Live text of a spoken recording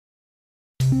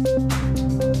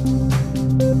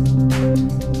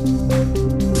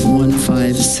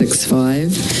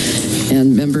1565.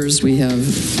 And members, we have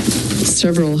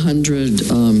several hundred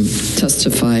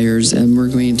testifiers, and we're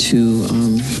going to...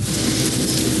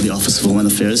 the Office of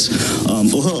Homeland Affairs.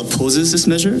 OHA opposes this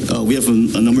measure. We have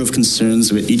a number of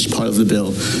concerns with each part of the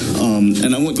bill.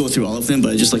 And I won't go through all of them,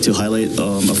 but I'd just like to highlight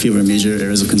a few of our major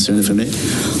areas of concern, if I may.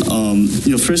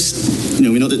 First,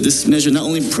 we know that this measure not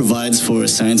only provides for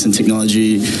science and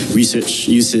technology research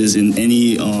uses in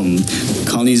any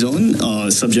colony zone,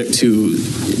 subject to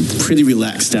pretty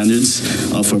relaxed standards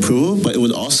for approval, but it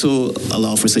would also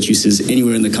allow for such uses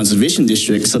anywhere in the conservation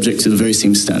district, subject to the very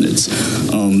same standards.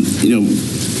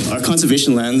 Our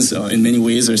conservation lands, in many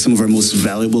ways, are some of our most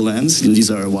valuable lands.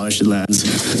 These are our watershed lands.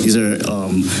 These are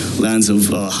lands of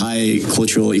high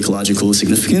cultural, ecological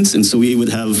significance, and so we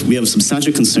have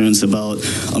substantial concerns about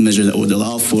a measure that would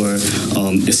allow for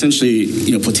essentially,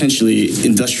 potentially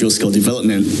industrial-scale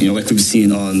development, like we've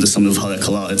seen on the summit of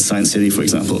Halakala at Science City, for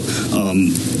example.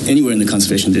 Anywhere in the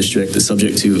conservation district is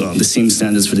subject to the same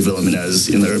standards for development as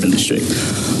in the urban district.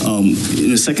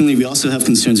 Secondly, we also have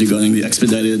concerns regarding the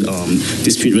expedited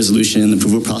dispute resolution and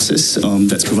approval process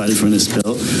that's provided for in this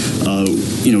bill.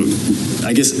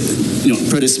 I guess,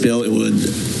 per this bill, it would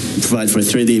provide for a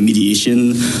 30-day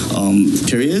mediation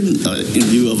period in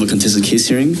lieu of a contested case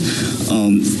hearing.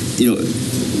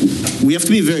 We have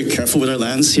to be very careful with our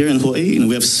lands here in Hawaii.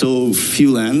 We have so few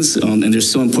lands, and they're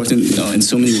so important in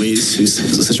so many ways to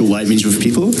such a wide range of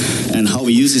people. And how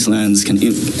we use these lands can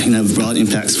have broad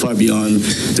impacts far beyond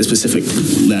the specific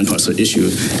land parcel issue.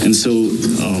 And so,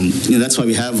 that's why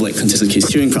we have contested case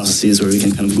hearing processes where we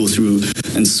can kind of go through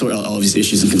and sort out all of these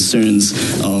issues and concerns,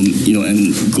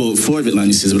 and go forward with land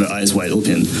uses with our eyes wide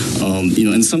open.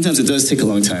 And sometimes it does take a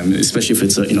long time, especially if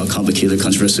it's a complicated,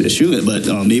 controversial issue. But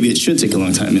maybe it should take a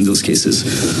long time in those cases.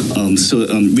 So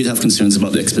we'd have concerns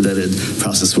about the expedited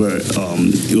process where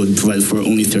it would provide for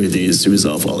only 30 days to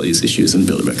resolve all these issues and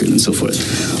build a record and so forth.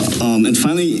 And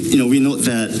finally, we note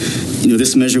that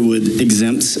this measure would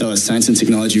exempt science and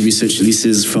technology research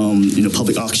leases from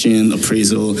public auction,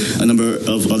 appraisal, a number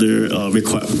of other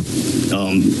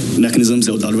mechanisms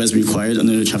that would otherwise be required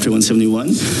under Chapter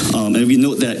 171. And we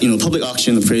note that public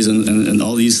auction, appraisal, and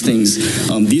all these things,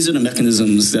 these are the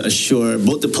mechanisms that assure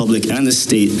both the public and the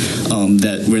state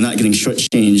that we're not getting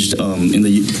shortchanged in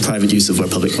the private use of our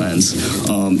public lands.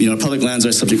 Our public lands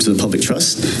are subject to the public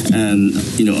trust, and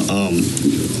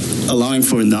allowing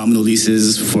for nominal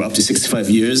leases for up to 65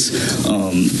 years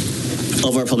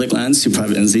of our public lands to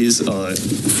private entities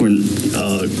for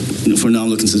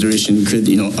nominal consideration could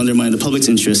undermine the public's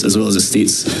interest as well as the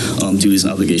state's duties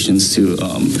and obligations to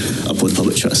uphold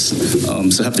public trust.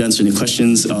 So happy to answer any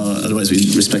questions. Otherwise, we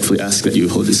respectfully ask that you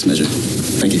hold this measure.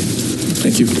 Thank you.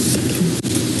 Thank you.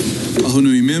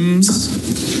 Ahunui Mims,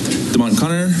 Demont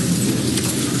Connor.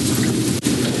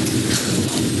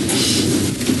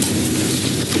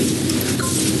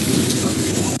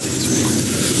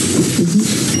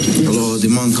 Hello,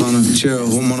 Demont Connor, Chair of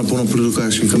Ho'oponopono Political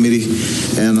Action Committee.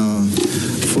 And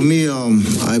for me,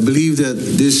 I believe that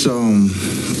this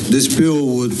bill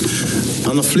would,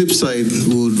 on the flip side,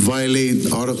 would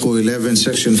violate Article 11,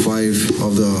 Section 5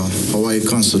 of the Hawaii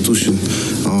Constitution,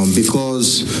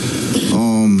 because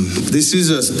this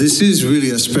is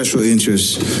really a special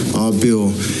interest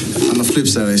bill. On the flip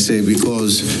side, I say,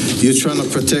 because you're trying to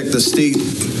protect the state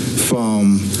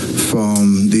from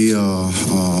the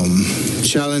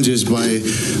challenges by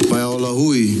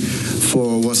Oahui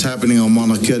for what's happening on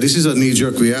Mauna Kea. This is a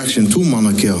knee-jerk reaction to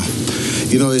Mauna Kea.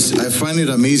 I find it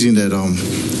amazing that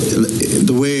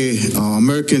the way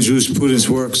American jurisprudence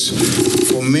works.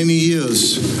 For many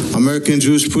years, American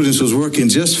jurisprudence was working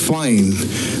just fine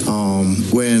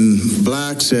when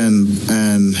blacks and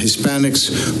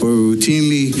Hispanics were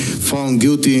routinely found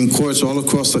guilty in courts all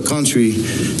across the country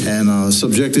and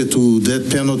subjected to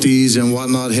death penalties and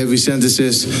whatnot, heavy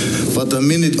sentences. But the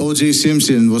minute O.J.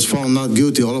 Simpson was found not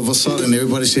guilty, all of a sudden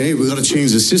everybody said, hey, we got to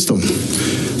change the system.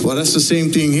 Well, that's the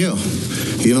same thing here.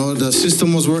 The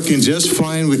system was working just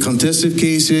fine with contested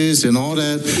cases and all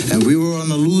that, and we were on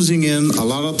the losing end a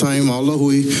lot of time.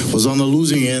 Oahui was on the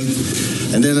losing end.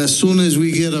 And then as soon as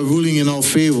we get a ruling in our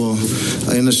favor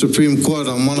in the Supreme Court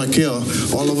on Mauna Kea,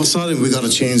 all of a sudden we got to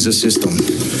change the system.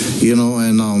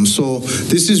 And so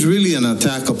this is really an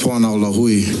attack upon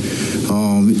Oahui.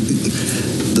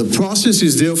 The process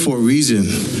is there for a reason.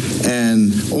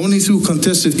 And only through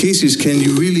contested cases can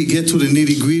you really get to the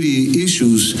nitty-gritty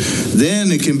issues.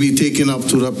 Then it can be taken up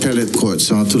to the appellate courts,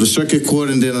 to the circuit court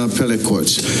and then appellate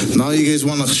courts. Now you guys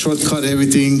want to shortcut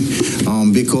everything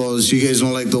because you guys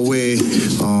don't like the way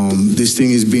this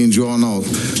thing is being drawn out.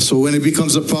 So when it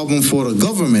becomes a problem for the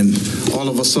government, all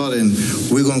of a sudden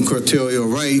we're going to curtail your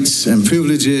rights and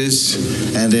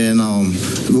privileges, and then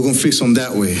we're going to fix them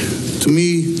that way. To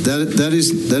me, that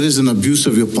is an abuse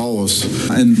of your powers.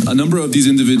 And a number of these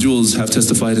individuals have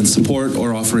testified in support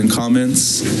or offering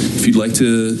comments. If you'd like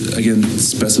to, again,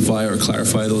 specify or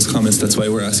clarify those comments, that's why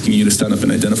we're asking you to stand up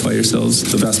and identify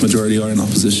yourselves. The vast majority are in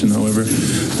opposition, however.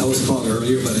 I was called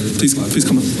earlier, but Please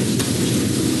come up.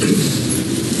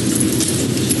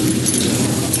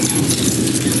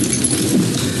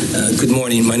 Good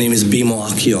morning. My name is Bimo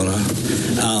Akiona.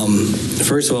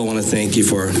 First of all, I want to thank you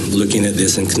for looking at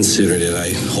this and considering it.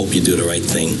 I hope you do the right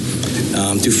thing.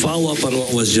 To follow up on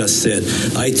what was just said,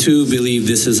 I too believe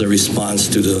this is a response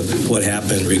to what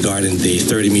happened regarding the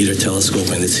 30-meter telescope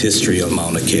and its history on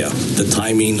Mauna Kea. The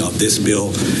timing of this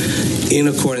bill, in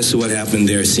accordance to what happened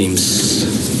there, seems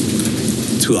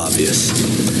too obvious.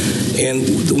 And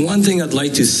the one thing I'd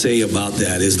like to say about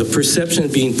that is the perception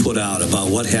being put out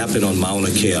about what happened on Mauna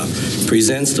Kea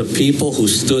presents the people who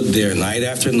stood there night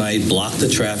after night, blocked the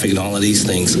traffic and all of these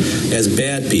things as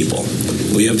bad people.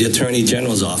 We have the Attorney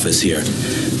General's office here.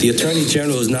 The Attorney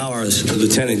General, who is now our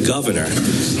Lieutenant Governor,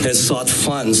 has sought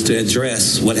funds to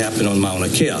address what happened on Mauna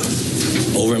Kea.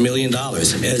 Over $1 million,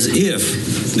 as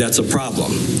if that's a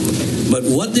problem. But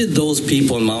what did those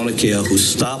people in Mauna Kea who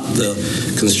stopped the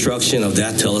construction of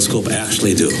that telescope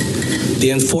actually do?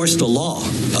 They enforced the law,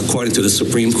 according to the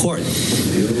Supreme Court.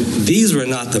 These were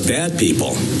not the bad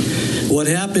people. What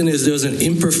happened is there was an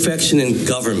imperfection in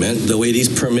government, the way these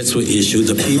permits were issued,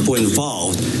 the people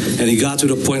involved, and it got to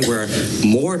the point where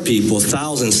more people,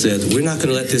 thousands, said, we're not going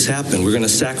to let this happen. We're going to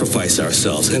sacrifice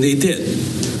ourselves. And they did,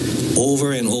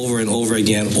 over and over and over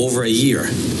again, over a year.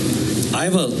 I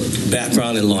have a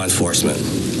background in law enforcement.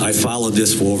 I followed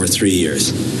this for over 3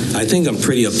 years. I think I'm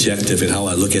pretty objective in how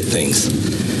I look at things.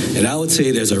 And I would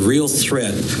say there's a real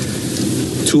threat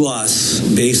to us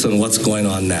based on what's going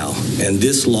on now. And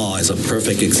this law is a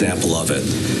perfect example of it.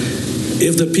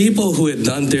 If the people who had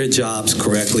done their jobs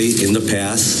correctly in the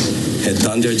past had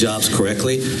done their jobs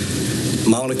correctly,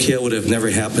 Mauna Kea would have never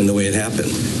happened the way it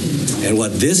happened. And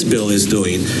what this bill is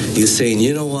doing is saying,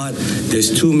 you know what,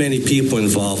 there's too many people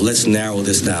involved, let's narrow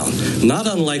this down. Not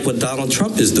unlike what Donald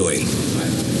Trump is doing,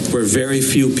 where very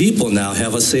few people now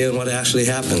have a say in what actually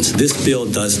happens. This bill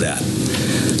does that.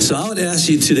 So I would ask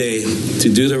you today to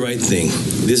do the right thing.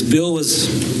 This bill was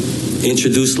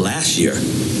introduced last year.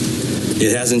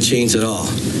 It hasn't changed at all.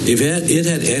 If it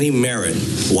had any merit,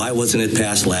 why wasn't it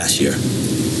passed last year?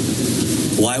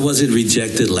 Why was it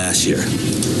rejected last year?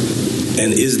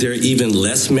 And is there even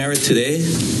less merit today?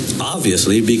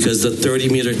 Obviously, because the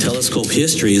 30-meter telescope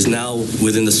history is now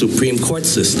within the Supreme Court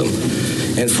system.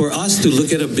 And for us to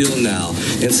look at a bill now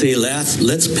and say,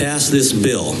 let's pass this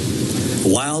bill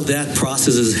while that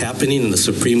process is happening in the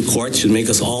Supreme Court should make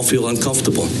us all feel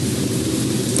uncomfortable.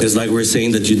 It's like we're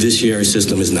saying the judiciary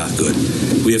system is not good.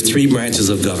 We have 3 branches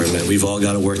of government. We've all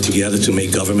got to work together to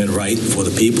make government right for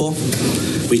the people.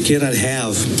 We cannot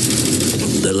have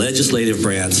the legislative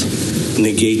branch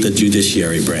negate the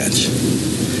judiciary branch.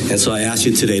 And so I ask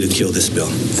you today to kill this bill.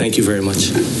 Thank you very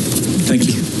much. Thank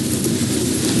you.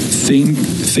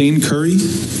 Thane Curry.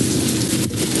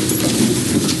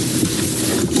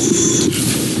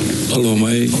 Hello,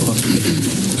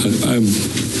 I'm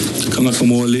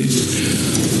Kanakamole,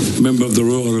 member of the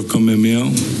Royal Order of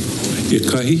Kamehameha,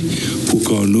 Ikahi,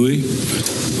 Pukaonui.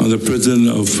 I'm the president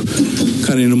of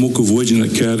Kanenamoku Voyaging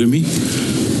Academy.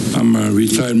 I'm a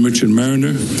retired merchant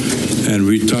mariner and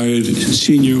retired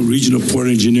senior regional port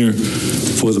engineer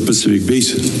for the Pacific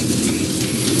Basin.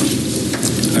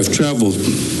 I've traveled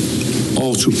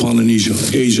all through Polynesia,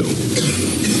 Asia,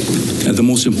 and the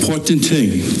most important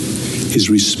thing is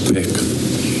respect.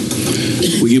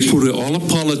 We can put away all the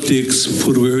politics,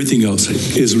 put away everything else,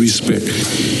 is respect.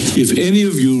 If any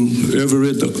of you ever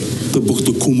read the book,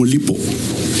 The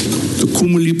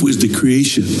Kumulipo is the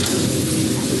creation.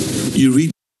 You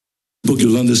read the book,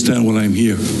 you'll understand why I'm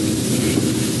here.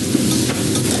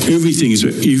 Everything is,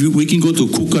 we can go to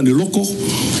Kukaniloko,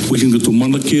 we can go to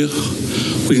Mauna Kea,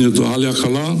 we can go to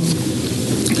Haleakala,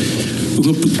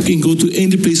 we can go to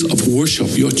any place of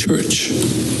worship, your church.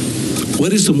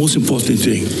 What is the most important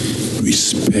thing?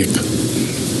 Respect.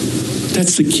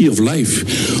 That's the key of life.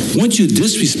 Once you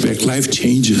disrespect, life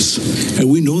changes. And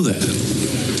we know that.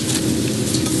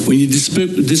 When you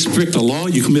disrespect the law,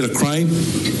 you commit a crime,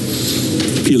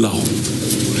 pilau.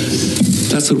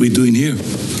 That's what we're doing here.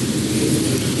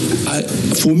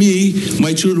 For me,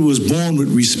 my children was born with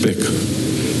respect.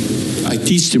 I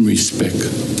teach them respect.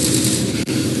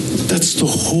 That's the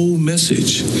whole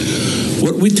message.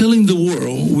 What we're telling the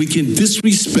world, we can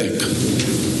disrespect.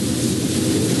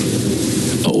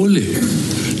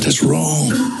 That's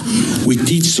wrong. We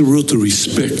teach the world to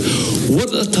respect.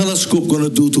 What a telescope going to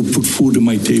do to put food on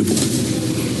my table?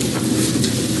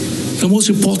 The most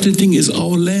important thing is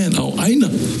our land, our aina.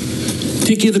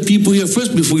 Take care of the people here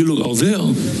first before you look out there.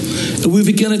 And we're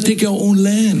going to take care of our own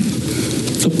land.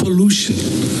 The pollution,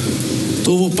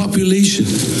 the overpopulation,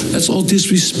 that's all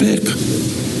disrespect.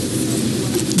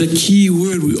 The key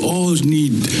word we always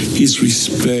need is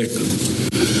respect.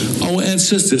 Our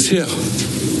ancestors here,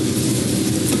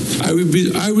 I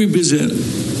represent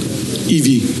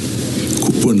Evie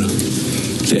Kupuna,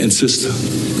 the ancestor.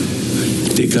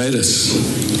 They guide us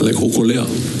like Hokolea.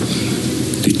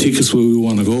 They take us where we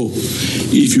want to go.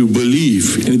 If you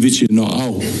believe in which you know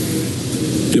how,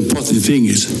 the important thing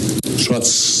is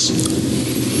trust.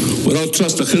 Without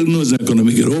trust, the Khilno is not going to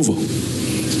make it over.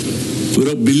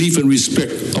 Without belief and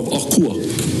respect of Akua,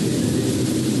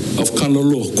 of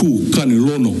Kanalo, Ku,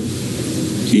 Kanilono,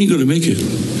 he ain't going to make it.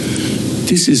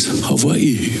 This is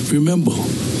Hawaii. Remember,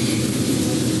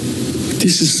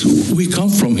 we come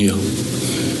from here.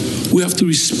 We have to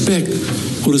respect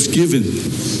what is given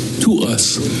to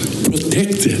us,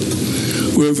 protect it.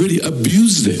 We already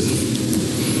abused it.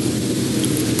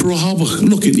 Pearl Harbor,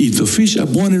 look and eat the fish.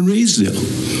 I'm born and raised there.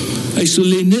 I used to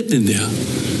lay net in there.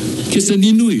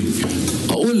 Kesaninui,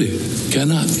 Aole,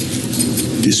 cannot.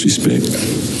 Disrespect.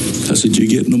 That's what you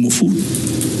get, no more food.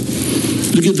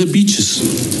 Look at the beaches.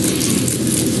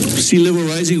 Sea level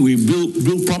rising, we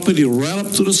build property right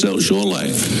up to the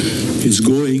shoreline. It's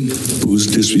going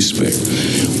with disrespect.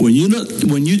 When you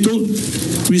don't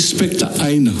respect the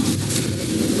aina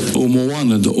or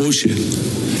moana, the ocean,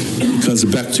 it comes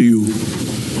back to you.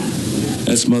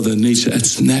 That's Mother Nature.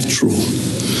 That's natural.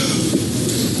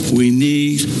 We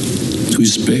need to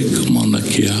respect Mauna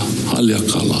Kea,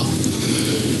 Haleakala,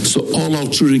 so all our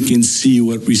children can see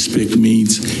what respect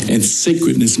means and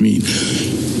sacredness means.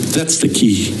 That's the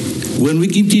key. When we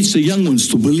can teach the young ones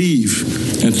to believe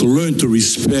and to learn to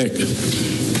respect,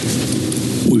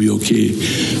 we'll be okay.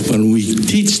 When we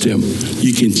teach them,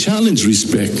 you can challenge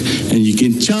respect and you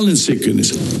can challenge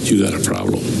sacredness, you got a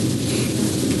problem.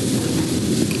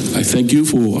 I thank you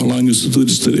for allowing us to do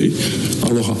this today.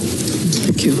 Aloha.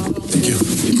 Thank you. Thank you.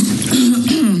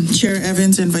 Chair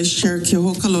Evans and Vice Chair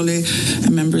Kehokalole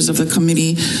and members of the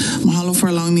committee, mahalo for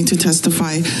allowing me to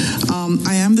testify.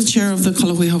 I am the chair of the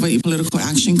Kalahui Hawaii Political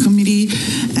Action Committee,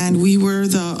 and we were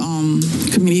the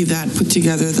committee that put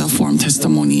together the forum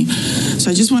testimony. So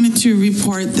I just wanted to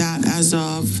report that as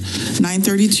of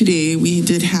 9:30 today, we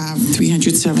did have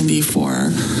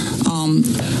 374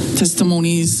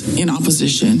 testimonies in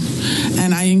opposition.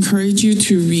 And I encourage you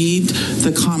to read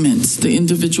the comments, the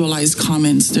individualized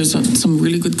comments. There's some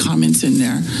really good comments in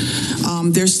there.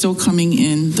 They're still coming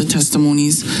in, the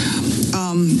testimonies.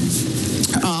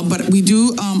 But we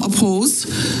do oppose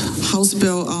House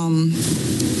Bill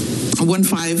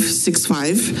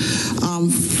 1565,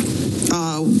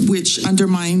 which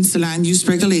undermines the land use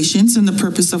regulations and the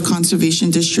purpose of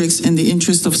conservation districts in the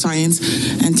interest of science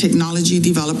and technology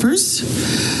developers.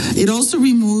 It also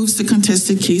removes the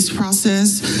contested case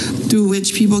process through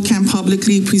which people can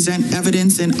publicly present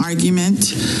evidence and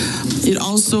argument. It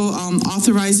also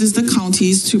authorizes the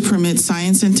counties to permit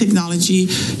science and technology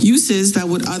uses that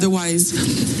would otherwise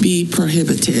be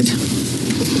prohibited.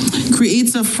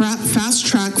 Creates a fast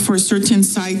track for certain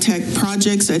sci-tech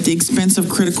projects at the expense of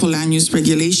critical land use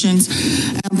regulations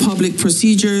and public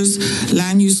procedures.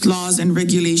 Land use laws and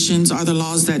regulations are the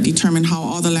laws that determine how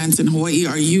all the lands in Hawaii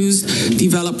are used,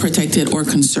 developed, protected, or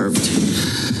conserved.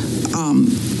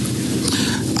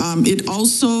 It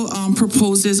also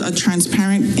proposes a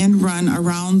transparent end run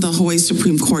around the Hawaii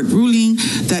Supreme Court ruling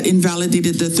that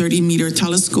invalidated the 30-meter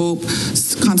telescope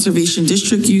conservation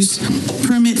district use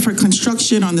permit for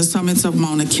construction on the summits of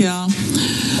Mauna Kea.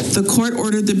 The court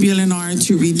ordered the BLNR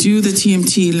to redo the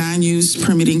TMT land use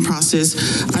permitting process,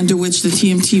 under which the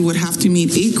TMT would have to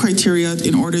meet 8 criteria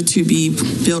in order to be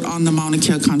built on the Mauna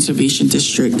Kea Conservation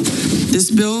District.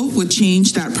 This bill would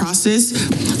change that process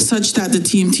such that the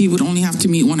TMT would only have to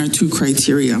meet 1 or 2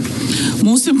 criteria.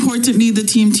 Most importantly, the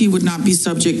TMT would not be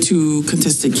subject to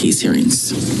contested case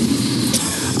hearings.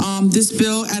 This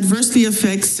bill adversely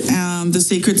affects the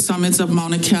sacred summits of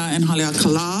Mauna Kea and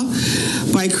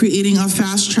Haleakala by creating a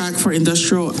fast track for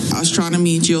industrial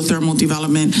astronomy, geothermal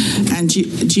development, and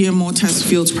GMO test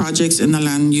fields projects in the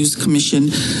Land Use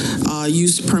Commission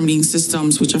use permitting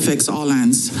systems, which affects all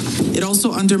lands. It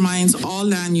also undermines all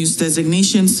land use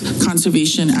designations,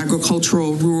 conservation,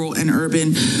 agricultural, rural, and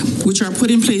urban, which are put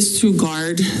in place to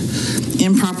guard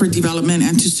improper development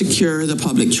and to secure the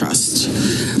public trust.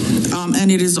 And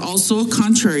it is also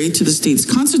contrary to the state's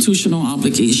constitutional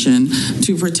obligation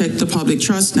to protect the public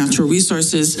trust, natural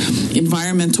resources,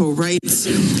 environmental rights,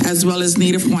 as well as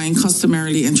Native Hawaiian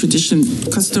traditional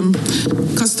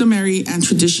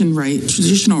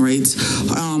rights.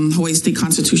 Hawaii State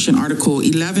Constitution, Article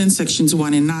 11, Sections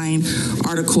 1 and 9,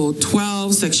 Article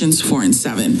 12, Sections 4 and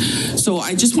 7. So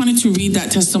I just wanted to read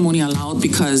that testimony aloud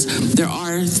because there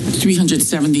are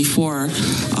 374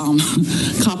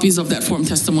 copies of that form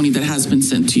testimony that has been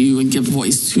sent to you and give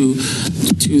voice to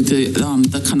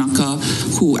the Kanaka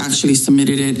who actually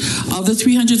submitted it. Of the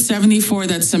 374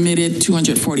 that submitted,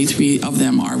 243 of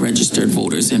them are registered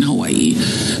voters in Hawaii.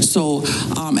 So,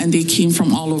 and they came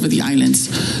from all over the islands.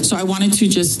 So I wanted to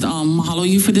just mahalo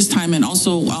you for this time, and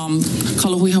also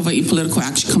Kalahui Hawaii Political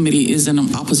Action Committee is in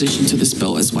opposition to this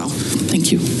bill as well.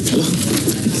 Thank you.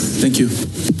 Thank you.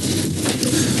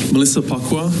 Melissa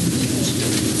Pakwa,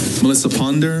 Melissa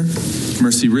Ponder,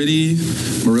 Mercy Riddy,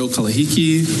 Maril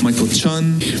Kalahiki, Michael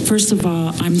Chun. First of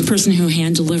all, I'm the person who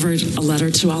hand-delivered a letter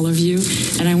to all of you,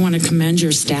 and I want to commend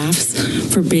your staffs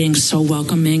for being so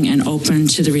welcoming and open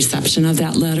to the reception of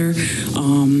that letter.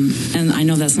 And I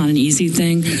know that's not an easy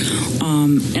thing.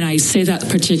 And I say that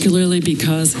particularly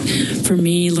because for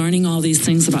me, learning all these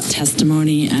things about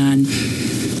testimony and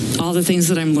all the things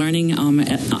that I'm learning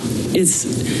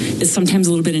is sometimes a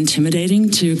little bit intimidating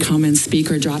to come and speak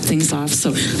or drop things off.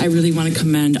 So I really want to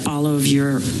commend all of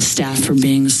your staff for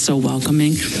being so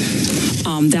welcoming.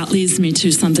 That leads me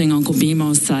to something Uncle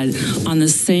Bimo said on the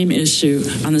same issue,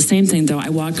 on the same thing though. I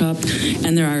walk up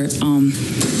and there are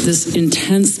this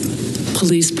intense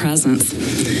police presence.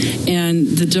 And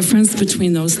the difference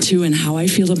between those two and how I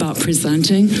feel about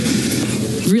presenting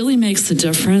really makes a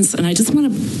difference. And I just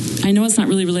want to, I know it's not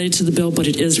really related to the bill, but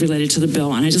it is related to the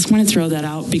bill. And I just want to throw that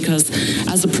out because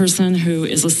as a person who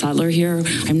is a settler here,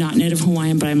 I'm not Native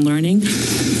Hawaiian, but I'm learning.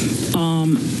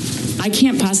 I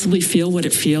can't possibly feel what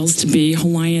it feels to be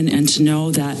Hawaiian and to know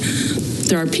that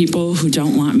there are people who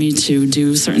don't want me to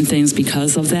do certain things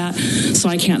because of that. So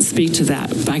I can't speak to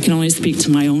that. I can only speak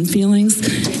to my own feelings,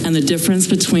 and the difference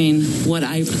between what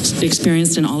I've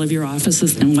experienced in all of your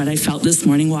offices and what I felt this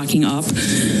morning walking up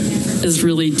is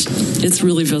really, it's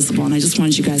really visible, and I just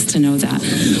wanted you guys to know that.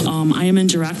 I am in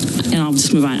direct, and I'll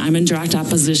just move on, I'm in direct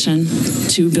opposition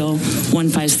to Bill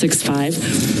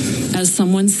 1565. As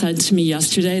someone said to me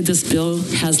yesterday, this bill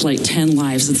has like 10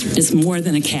 lives. It's more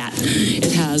than a cat.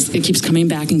 It keeps coming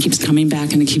back and keeps coming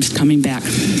back and it keeps coming back.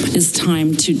 It's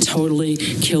time to totally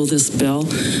kill this bill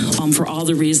for all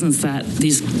the reasons that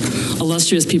these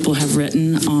illustrious people have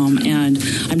written. And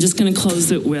I'm just going to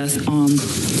close it with,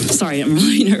 sorry, I'm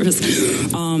really nervous.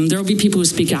 There will be people who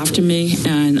speak after me,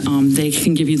 and they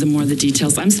can give you the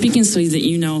details. I'm speaking so that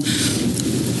you know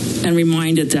and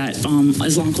reminded that,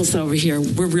 as Uncle said over here,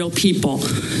 we're real people,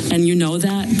 and you know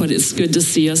that. But it's good to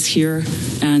see us here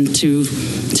and to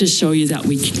show you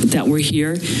that we're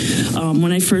here.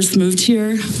 When I first moved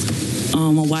here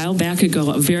a while back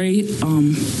ago, a very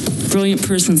brilliant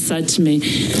person said to me,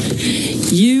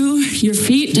 "Your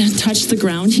feet touch the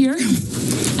ground here,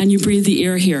 and you breathe the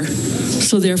air here.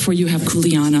 So therefore, you have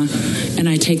kuleana." And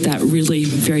I take that really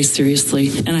very seriously,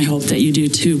 and I hope that you do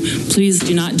too. Please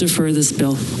do not defer this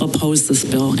bill, oppose this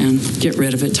bill, and get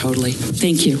rid of it totally.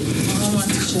 Thank you.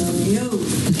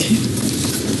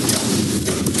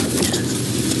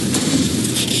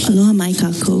 Aloha mai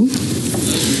kākou.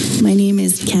 My name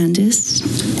is Candice,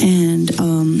 and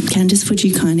Candice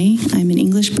Fujikane. I'm an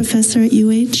English professor at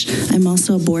UH. I'm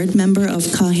also a board member of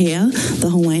KAHEA, the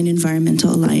Hawaiian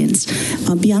Environmental Alliance.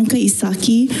 Bianca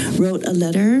Isaki wrote a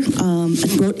letter,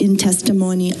 wrote in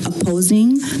testimony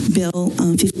opposing Bill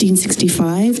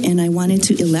 1565, and I wanted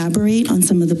to elaborate on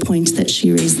some of the points that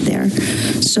she raised there.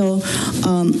 So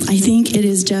I think it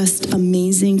is just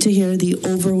amazing to hear the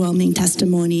overwhelming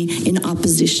testimony in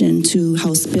opposition to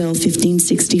House Bill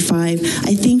 1565. 1965.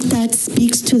 I think that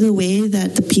speaks to the way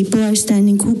that the people are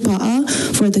standing kupa'a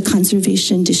for the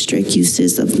conservation district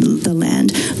uses of the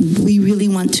land. We really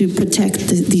want to protect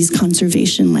these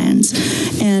conservation lands.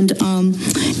 And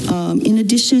in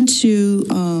addition to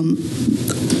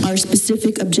our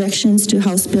specific objections to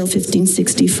House Bill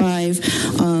 1565,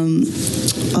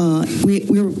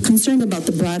 we're concerned about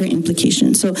the broader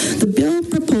implications. So the bill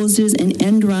proposes an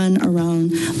end run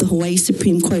around the Hawaii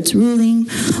Supreme Court's ruling,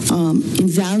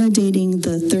 invalidating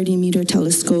the 30-meter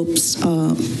telescope's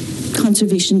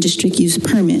conservation district use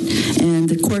permit, and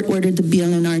the court ordered the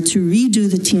BLNR to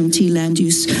redo the TMT land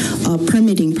use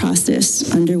permitting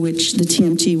process, under which the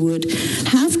TMT would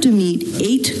have to meet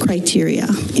 8 criteria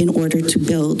in order to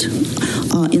build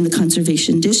in the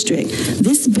conservation district.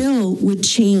 This bill would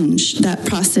change that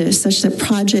process such that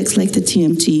projects like the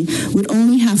TMT would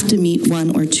only have to meet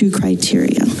 1 or 2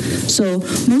 criteria. So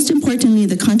most importantly,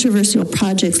 the controversial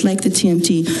projects like the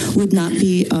TMT would not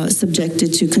be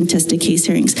subjected to contested case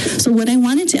hearings. So what I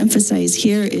wanted to emphasize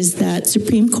here is that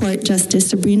Supreme Court Justice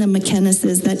Sabrina McKenna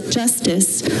says that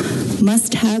justice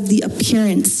must have the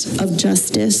appearance of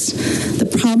justice. The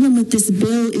problem with this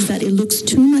bill is that it looks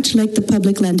too much like the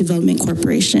Public Land Development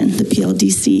Corporation, the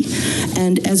PLDC.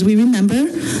 And as we remember,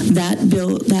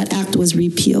 that act was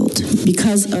repealed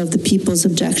because of the people's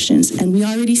objections. And we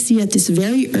already see at this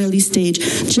very early stage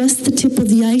just the tip of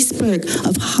the iceberg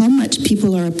of how much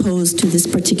people are opposed to this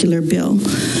particular bill.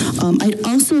 I'd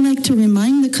also like to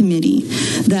remind the committee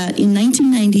that in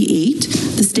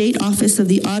 1998, the State Office of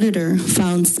the Auditor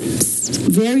found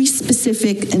very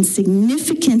specific and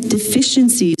significant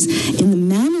deficiencies in the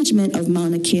management of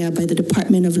Mauna Kea by the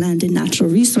Department of Land and Natural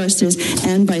Resources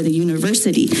and by the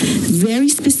university. Very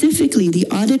specifically, the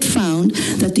audit found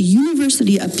that the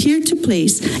university appeared to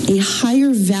place a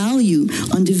higher value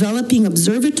on developing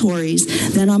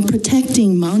observatories than on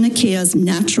protecting Mauna Kea's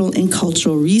natural and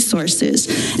cultural resources,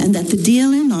 and that the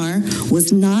DLNR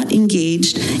was not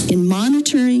engaged in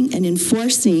monitoring and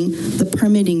enforcing the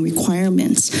permitting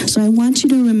requirements. So I want you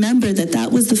to remember that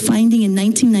that was the finding in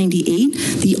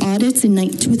 1998. The audits in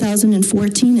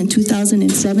 2014 and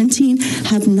 2017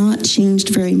 have not changed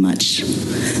very much.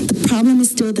 The problem is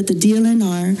still that the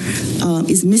DLNR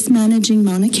is mismanaging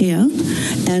Mauna Kea,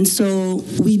 and so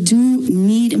we do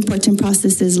need important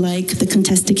processes like the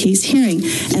contested case hearing.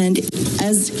 And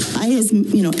as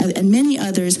and many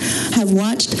others have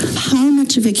watched how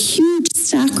much of a huge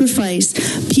sacrifice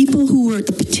people who were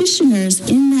the petitioners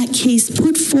in that case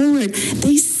put forward.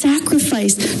 They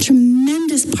sacrificed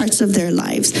tremendous parts of their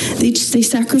lives. They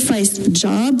sacrificed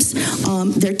jobs,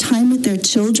 their time with their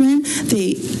children.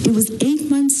 It was 8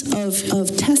 months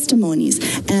of testimonies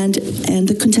and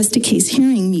the contested case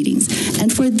hearing meetings.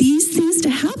 And for these things to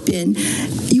happen,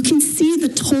 you can see the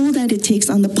toll that it takes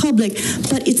on the public,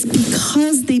 but it's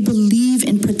because they believe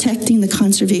in protecting the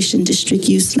conservation district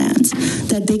use lands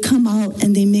that they come out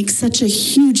and they make such a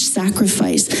huge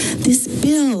sacrifice. This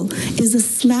bill is a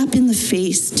slap in the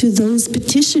face to those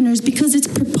petitioners because it's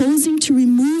proposing to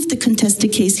remove the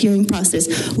contested case hearing process,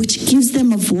 which gives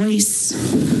them a voice.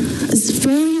 It's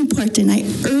very important. I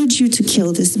urge you to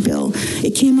kill this bill.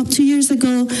 It came up 2 years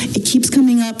ago. It keeps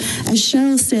coming up. As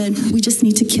Cheryl said, we just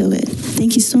need to kill it.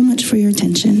 Thank you so much for your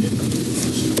attention.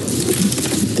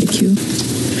 Thank you.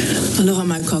 Aloha,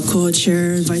 my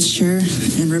co-chair, vice chair,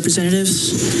 and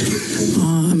representatives.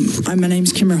 My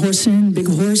name's Kimmer Horson, Big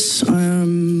Horse.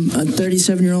 I'm a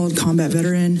 37-year-old combat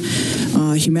veteran,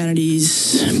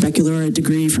 humanities baccalaureate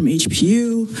degree from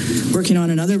HPU, working on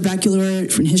another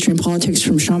baccalaureate in history and politics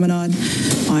from Chaminade.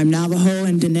 I'm Navajo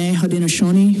and Dene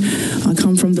Haudenosaunee. I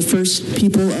come from the first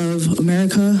people of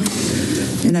America,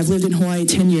 and I've lived in Hawaii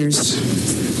 10 years.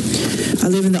 I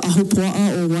live in the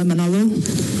Ahupua'a or Waimanalo.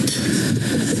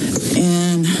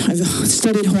 And I've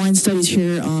studied Hawaiian studies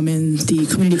here in the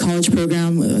community college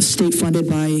program, state funded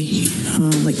by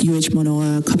like UH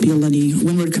Manoa, Kapiolani,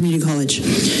 Windward Community College.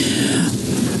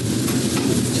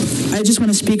 I just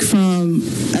want to speak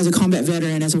as a combat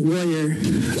veteran, as a warrior,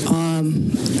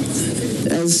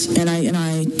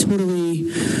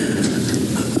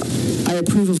 I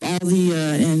approve of all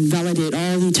and validate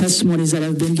all the testimonies that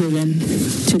have been given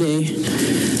today,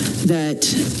 that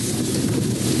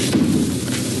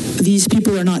these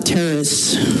people are not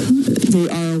terrorists. They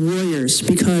are warriors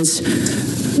because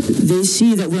they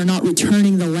see that we're not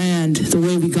returning the land the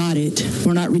way we got it.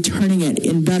 We're not returning it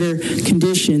in better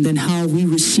condition than how we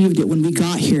received it when we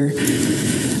got here.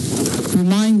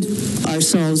 Remind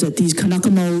ourselves that these Kanaka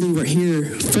Maoli were here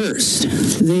first.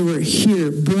 They were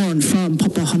here, born from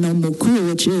Papahānaumoku,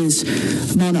 which is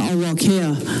Mauna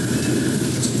Awakea.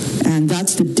 And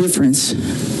that's the difference.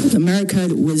 America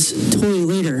was totally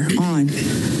later on,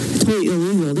 totally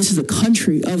illegal. This is the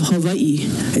country of Hawaii.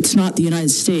 It's not the United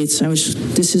States.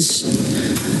 This is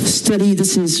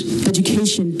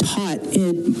education taught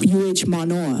in UH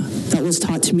Manoa. That was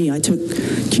taught to me. I took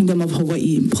Kingdom of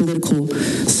Hawaii political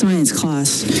science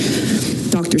class.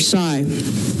 Dr. Sai.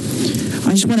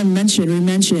 I just want to mention,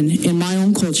 in my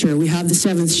own culture, we have the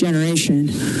seventh generation.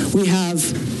 We have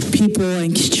people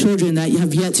and children that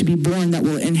have yet to be born that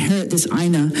will inherit this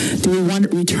aina. Do we want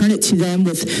to return it to them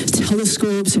with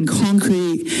telescopes and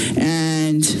concrete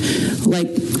and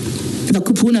like the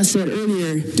Kupuna said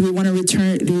earlier, do we want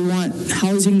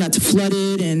housing that's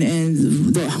flooded and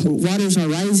the waters are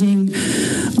rising?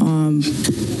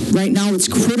 Right now it's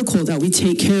critical that we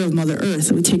take care of Mother Earth,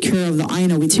 that we take care of the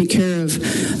aina, we take care of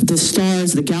the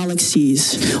stars, the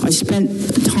galaxies. I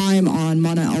spent time on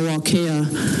Mauna Awakea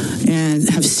and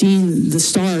have seen the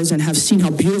stars and have seen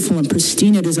how beautiful and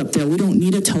pristine it is up there. We don't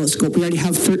need a telescope. We already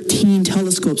have 13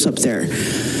 telescopes up there.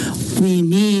 We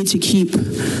need to keep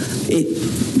it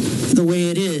the way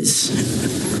it is.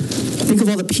 Think of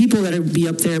all the people that would be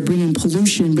up there bringing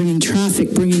pollution, bringing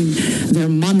traffic, bringing their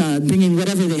mana, bringing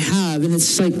whatever they have, and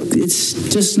it's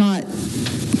not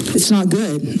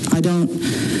good.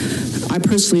 I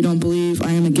personally don't believe.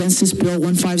 I am against this bill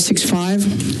 1565,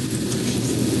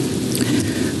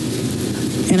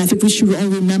 and I think we should all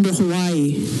remember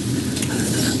Hawaii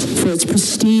for its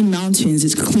pristine mountains,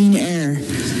 its clean air,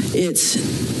 its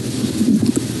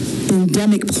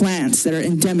endemic plants that are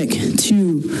endemic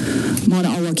to Mauna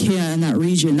Awakea and that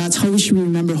region. That's how we should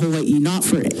remember Hawaii, not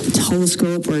for a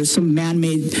telescope or some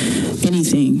man-made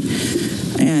anything.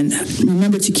 And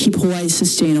remember to keep Hawaii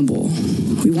sustainable.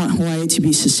 We want Hawaii to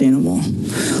be sustainable.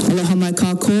 Aloha mai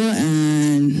kako,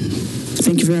 and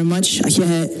thank you very much.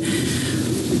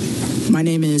 My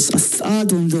name is Asa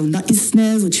Dundul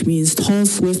Naisnez, which means tall,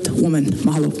 swift woman.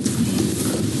 Mahalo.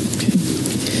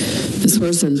 Ms.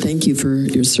 Horson, thank you for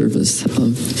your service.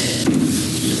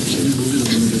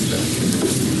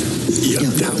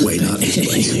 That way, not this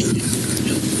way.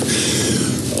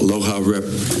 Aloha, Rep.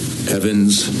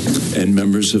 Evans and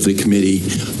members of the committee.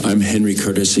 I'm Henry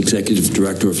Curtis, Executive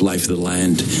Director of Life of the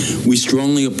Land. We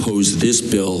strongly oppose this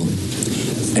bill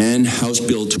and House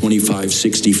Bill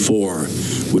 2564,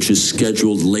 which is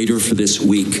scheduled later for this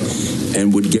week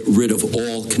and would get rid of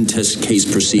all contested case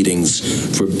proceedings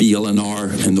for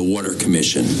BLNR and the Water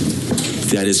Commission.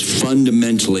 That is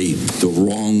fundamentally the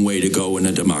wrong way to go in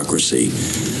a democracy.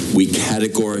 We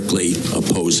categorically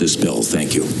oppose this bill.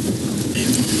 Thank you.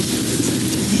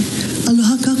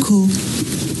 Aloha kako.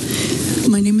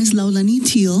 My name is Laulani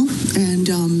Teal, and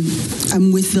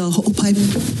I'm with the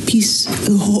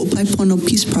Ho'oponopono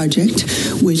Peace Project,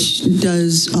 which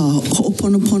does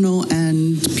Ho'oponopono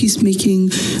and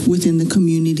peacemaking within the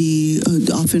community,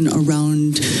 often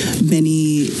around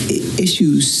many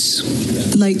issues,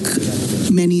 like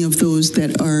many of those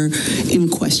that are in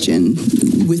question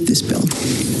with this bill.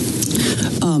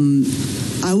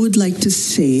 I would like to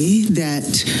say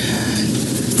that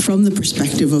from the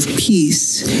perspective of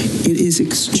peace, it is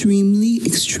extremely,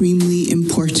 extremely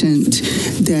important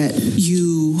that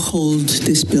you hold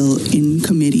this bill in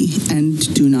committee and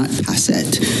do not pass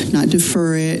it, not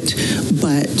defer it,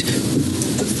 but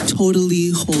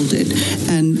totally hold it.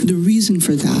 And the reason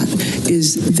for that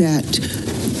is that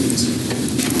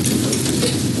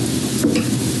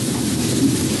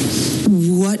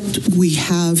what we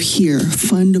have here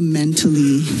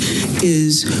fundamentally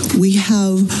is we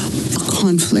have a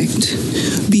conflict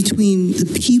between the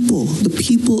people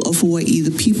of Hawaii,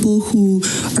 the people who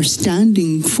are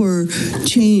standing for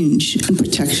change and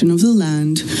protection of the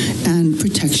land and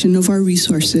protection of our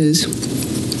resources,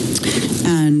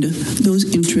 and those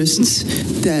interests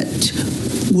that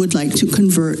would like to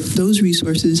convert those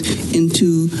resources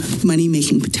into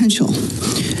money-making potential.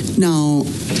 Now,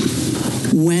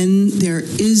 when there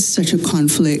is such a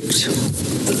conflict,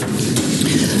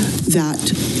 that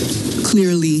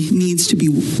clearly needs to be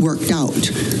worked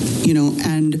out,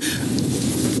 and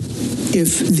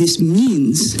if this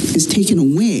means is taken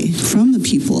away from the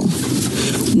people,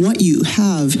 what you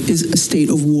have is a state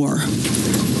of war.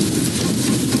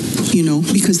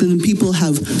 Because then the people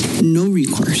have no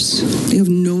recourse. They have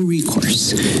no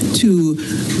recourse to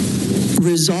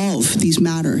resolve these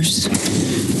matters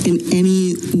in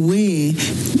any way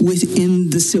within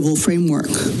the civil framework.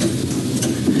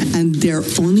 And their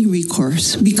only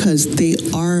recourse, because they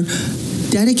are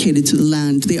dedicated to the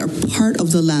land, they are part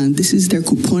of the land. This is their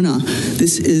kupuna.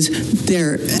 This is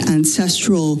their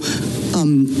ancestral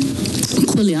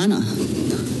kuleana.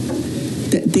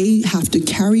 that they have to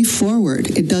carry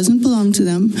forward. It doesn't belong to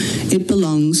them. It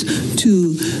belongs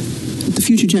to the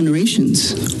future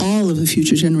generations, all of the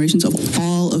future generations of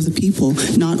all of the people,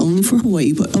 not only for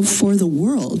Hawaii, but for the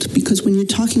world. Because when you're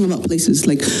talking about places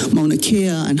like Mauna Kea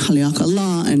and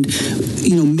Haleakala and,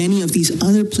 many of these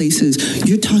other places,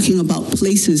 you're talking about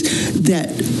places that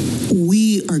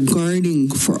we are guarding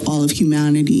for all of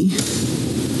humanity.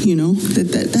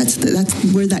 That's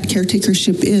where that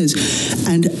caretakership is.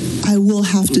 And I will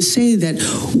have to say that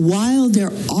while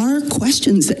there are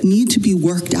questions that need to be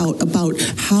worked out about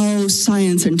how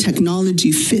science and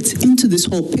technology fits into this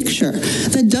whole picture,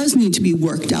 that does need to be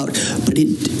worked out, but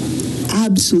it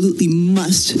absolutely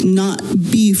must not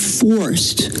be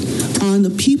forced on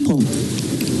the people.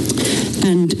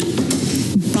 And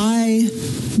by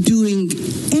doing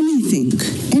anything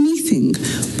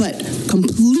but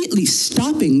completely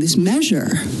stopping this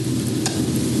measure,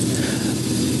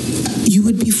 you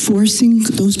would be forcing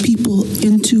those people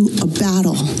into a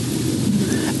battle.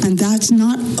 And that's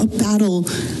not a battle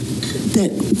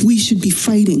that we should be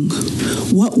fighting.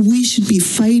 What we should be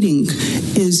fighting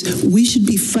is we should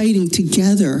be fighting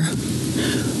together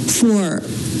for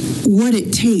what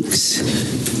it takes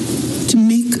to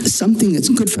make something that's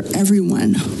good for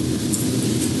everyone.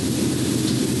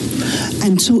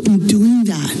 And so in doing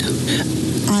that,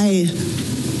 I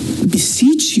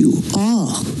beseech you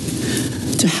all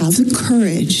to have the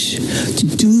courage to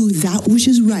do that which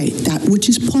is right, that which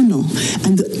is pono.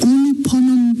 And the only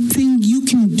pono thing you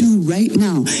can do right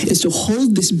now is to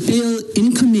hold this bill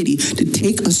in committee, to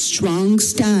take a strong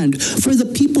stand for the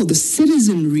people, the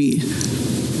citizenry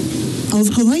of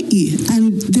Hawaii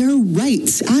and their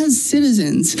rights as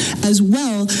citizens, as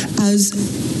well as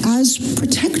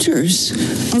protectors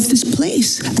of this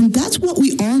place. And that's what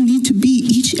we all need to be,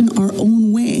 each in our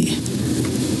own way.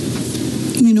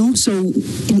 So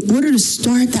in order to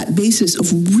start that basis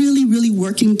of really, really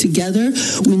working together,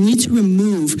 we need to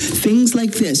remove things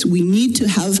like this. We need to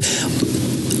have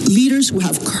leaders who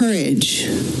have courage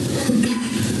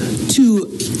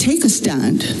to take a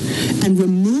stand and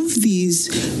remove these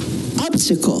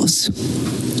obstacles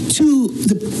to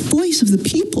the voice of the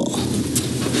people,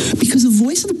 because the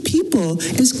voice of the people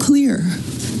is clear.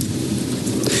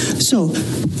 So,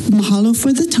 mahalo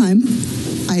for the time.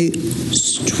 I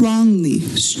strongly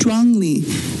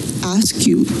ask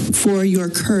you for your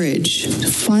courage, to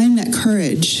find that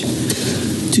courage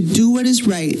to do what is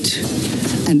right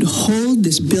and hold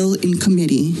this bill in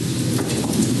committee.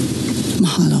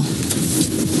 Mahalo.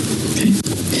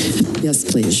 Yes,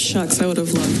 please. Shucks, I would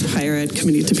have loved Higher Ed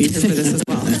Committee to be here for this as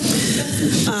well.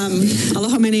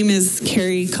 Aloha, my name is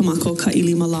Carrie Kamako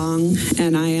Ka'ili Malang,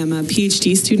 and I am a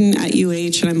PhD student at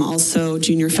UH, and I'm also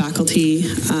junior faculty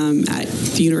at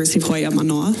the University of Hawaii at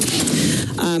Manoa.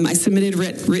 I submitted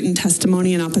written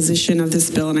testimony in opposition of this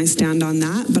bill, and I stand on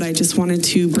that, but I just wanted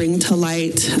to bring to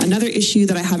light another issue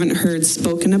that I haven't heard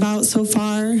spoken about so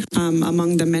far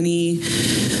among the many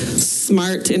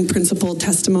smart and principled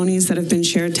testimonies that have been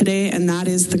shared today, and that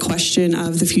is the question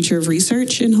of the future of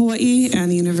research in Hawaii and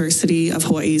the University of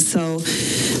Hawaii. So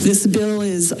this bill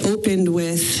is opened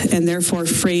with and therefore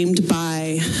framed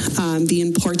by the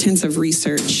importance of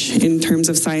research in terms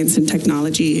of science and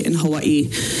technology in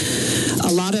Hawaii.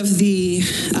 A lot of the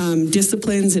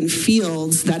disciplines and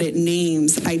fields that it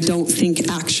names, I don't think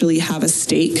actually have a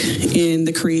stake in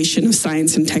the creation of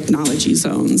science and technology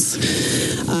zones.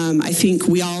 I think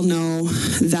we all know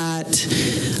that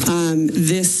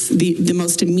the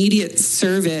most immediate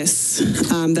service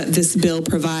that this bill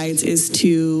provides is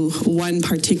to one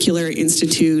particular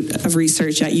institute of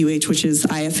research at UH, which is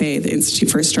IFA, the Institute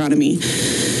for Astronomy.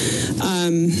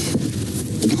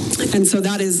 And so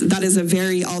that is a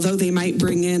very, although they might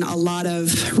bring in a lot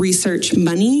of research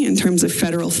money in terms of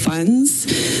federal funds,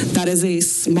 that is a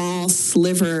small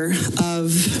sliver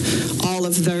of all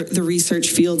of the research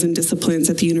fields and disciplines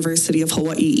at the University of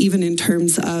Hawaii, even in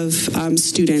terms of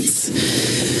students.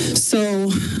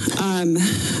 So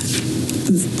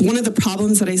one of the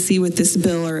problems that I see with this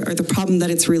bill, or the problem that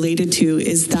it's related to,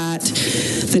 is that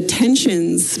the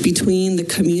tensions between the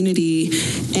community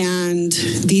and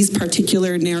these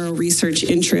particular narrow research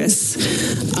interests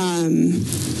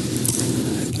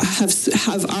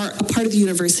are a part of the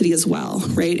university as well,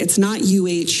 right? It's not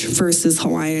UH versus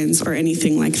Hawaiians or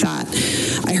anything like that.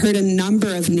 I heard a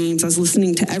number of names. I was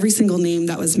listening to every single name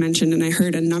that was mentioned, and I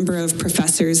heard a number of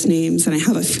professors' names, and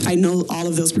I know all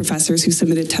of those professors who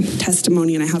submitted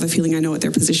testimony, and I have a feeling I know what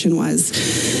their position was,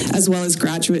 as well as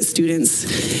graduate students.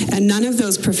 And none of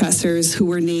those professors who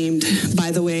were named, by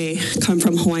the way, come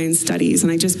from Hawaiian studies.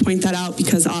 And I just point that out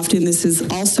because often this is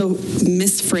also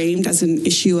misframed as an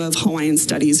issue of Hawaiian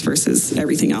studies humanities versus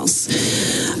everything else.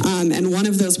 And one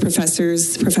of those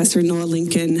professors, Professor Noah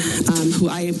Lincoln, who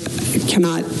I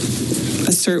cannot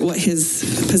assert what his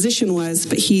position was,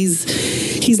 but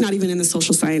he's not even in the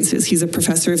social sciences. He's a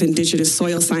professor of indigenous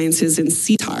soil sciences in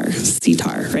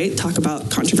CTAR, right? Talk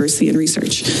about controversy and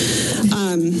research.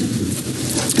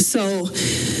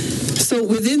 So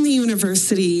within the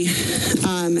university,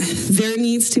 there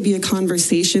needs to be a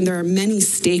conversation. There are many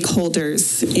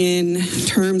stakeholders in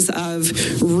terms of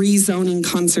rezoning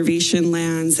conservation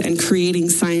lands and creating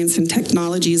science and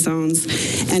technology zones,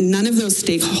 and none of those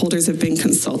stakeholders have been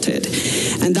consulted.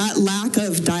 And that lack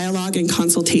of dialogue and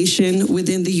consultation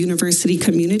within the university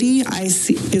community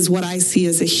is what I see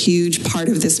as a huge part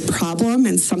of this problem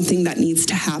and something that needs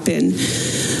to happen.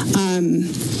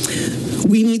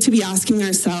 We need to be asking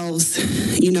ourselves,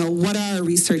 what are our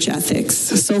research ethics?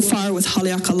 So far with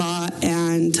Haleakala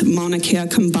and Mauna Kea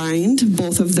combined,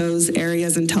 both of those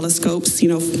areas and telescopes,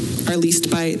 are leased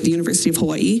by the University of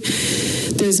Hawaii,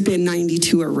 there's been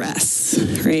 92 arrests,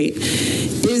 right?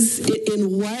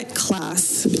 In what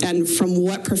class and from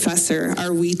what professor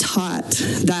are we taught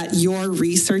that your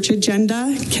research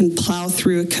agenda can plow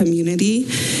through a community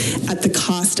at the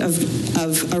cost of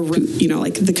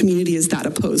like the community is that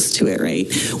opposed to it, right?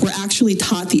 We're actually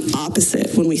taught the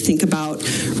opposite when we think about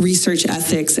research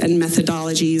ethics and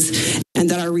methodologies, and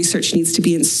that our research needs to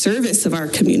be in service of our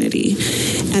community.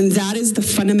 And that is the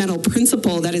fundamental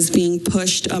principle that is being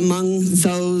pushed among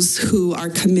those who are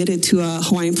committed to a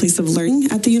Hawaiian place of learning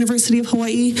at the University of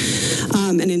Hawaii,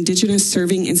 an indigenous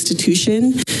serving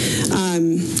institution.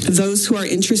 Those who are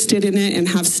interested in it and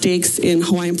have stakes in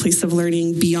Hawaiian place of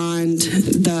learning beyond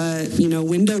the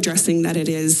window dressing that it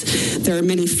is, there are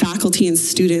many faculty and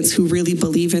students who really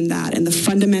believe in that. And the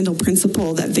fundamental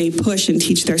principle that they push and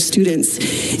teach their students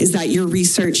is that your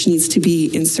research needs to be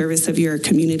in service of your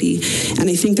community. And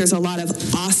I think there's a lot of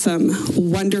awesome,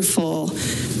 wonderful,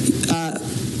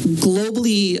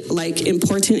 globally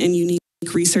important and unique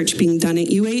research being done at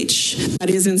UH that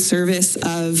is in service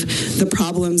of the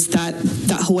problems that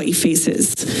Hawaii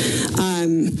faces.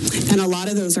 And a lot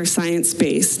of those are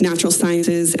science-based, natural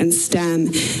sciences and STEM,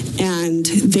 and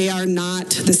they are not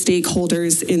the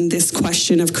stakeholders in this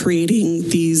question of creating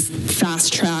these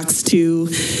fast tracks to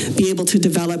be able to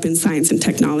develop in science and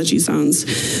technology zones.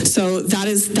 So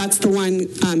that's the one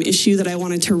issue that I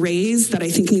wanted to raise that I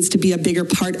think needs to be a bigger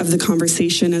part of the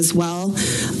conversation as well,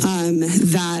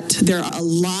 that there are a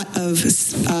lot of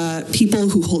people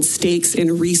who hold stakes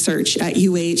in research at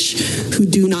UH who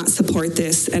do not support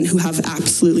this and who have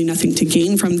absolutely nothing to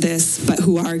gain from this, but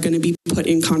who are going to be put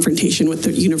in confrontation with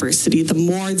the university. The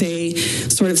more they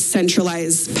sort of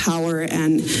centralize power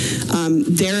and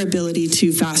their ability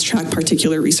to fast track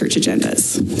particular research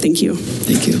agendas. Thank you.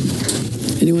 Thank you.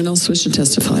 Anyone else wish to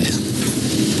testify?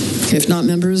 Okay, if not,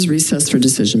 members, recess for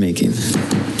decision making.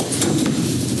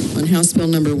 On House Bill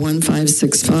number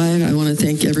 1565, I want to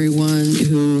thank everyone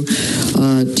who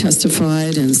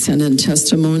testified and sent in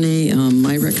testimony.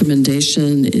 My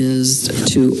recommendation is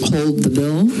to hold the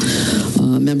bill.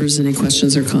 Members, any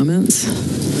questions or comments?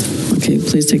 Okay,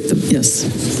 please take yes,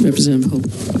 Representative Hope.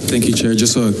 Thank you, Chair.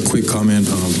 Just a quick comment.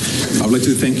 I would like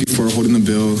to thank you for holding the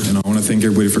bill, and I want to thank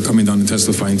everybody for coming down and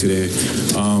testifying today.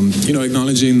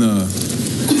 Acknowledging the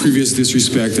previous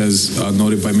disrespect as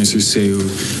noted by Mr. Seu,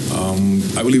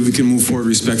 I believe we can move forward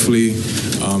respectfully,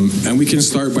 and we can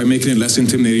start by making it less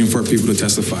intimidating for people to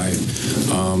testify.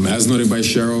 As noted by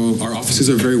Cheryl, our offices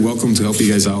are very welcome to help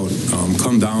you guys out.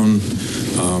 Come down.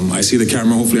 I see the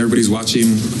camera. Hopefully everybody's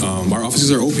watching. Our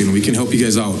offices are open. We can help you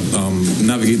guys out,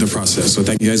 navigate the process. So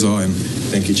thank you guys all, and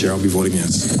thank you, Chair. I'll be voting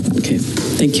yes. Okay,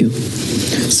 thank you.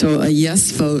 So a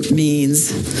yes vote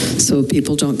means, so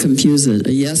people don't confuse it,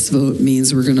 a yes vote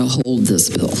means we're going to hold this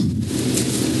bill.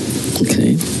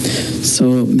 Okay,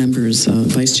 so members,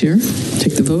 Vice Chair,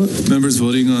 take the vote. Members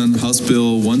voting on House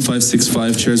Bill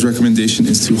 1565, Chair's recommendation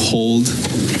is to hold.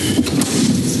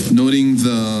 Noting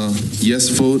the yes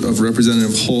vote of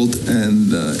Representative Holt and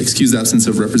the excused absence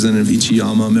of Representative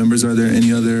Ichiyama, members, are there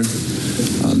any other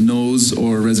no's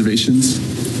or reservations?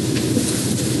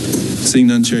 Seeing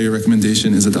none, Chair, your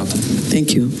recommendation is adopted.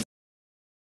 Thank you.